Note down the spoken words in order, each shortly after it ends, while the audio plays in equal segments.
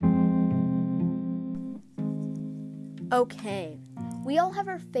Okay, we all have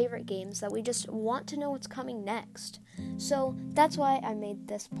our favorite games that we just want to know what's coming next. So that's why I made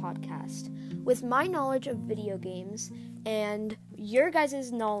this podcast. With my knowledge of video games and your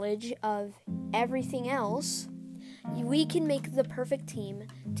guys' knowledge of everything else, we can make the perfect team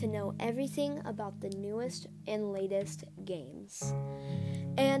to know everything about the newest and latest games.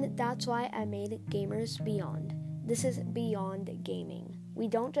 And that's why I made Gamers Beyond. This is beyond gaming. We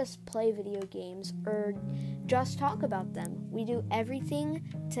don't just play video games or just talk about them. We do everything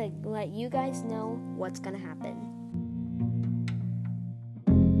to let you guys know what's going to happen.